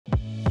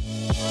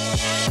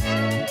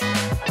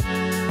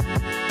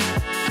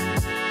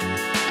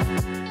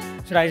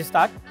Should I just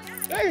start?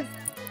 Hey.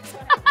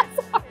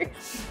 Sorry.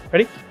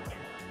 Ready?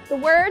 The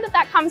word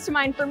that comes to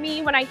mind for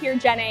me when I hear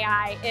Gen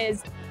AI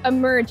is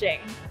emerging.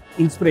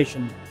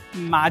 Inspiration.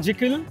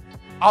 Magical.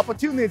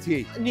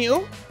 Opportunity.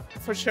 New,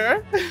 for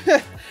sure.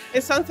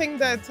 It's something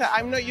that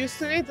I'm not used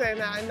to it,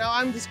 and now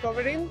I'm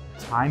discovering.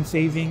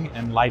 Time-saving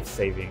and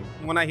life-saving.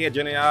 When I hear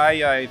Gen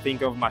AI, I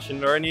think of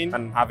machine learning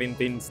and having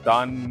things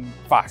done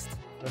fast.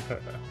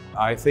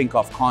 I think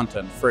of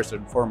content first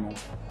and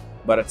foremost,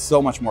 but it's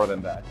so much more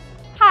than that.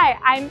 Hi,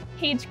 I'm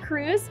Paige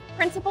Cruz,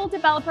 Principal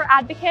Developer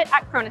Advocate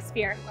at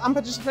Chronosphere. I'm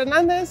Patricia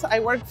Fernández. I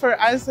work for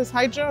Alsace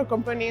Hydro, a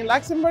company in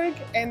Luxembourg,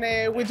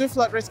 and we do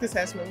flood risk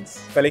assessments.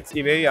 Felix,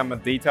 Iben, I'm a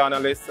data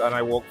analyst and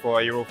I work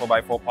for Euro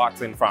 4x4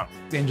 Parks in France.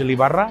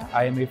 Ibarra.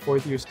 I am a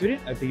fourth-year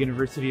student at the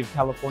University of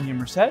California,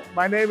 Merced.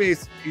 My name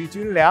is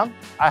Yujun Liang.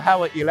 I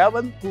have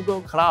 11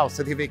 Google Cloud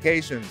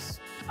certifications.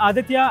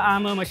 Aditya,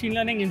 I'm a machine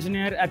learning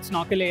engineer at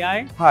Snorkel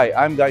AI. Hi,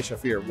 I'm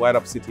Shafir,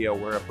 WideUp CTO.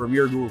 We're a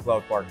premier Google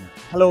Cloud partner.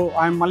 Hello,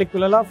 I'm Mallik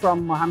Pullela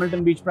from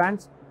Hamilton Beach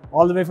branch,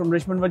 all the way from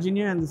Richmond,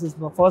 Virginia, and this is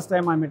the first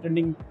time I'm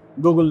attending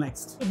Google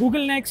Next.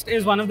 Google Next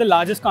is one of the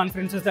largest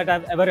conferences that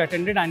I've ever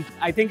attended, and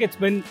I think it's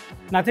been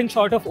nothing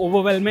short of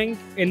overwhelming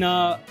in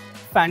a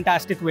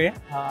fantastic way.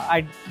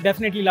 I'd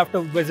definitely love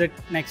to visit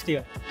next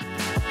year.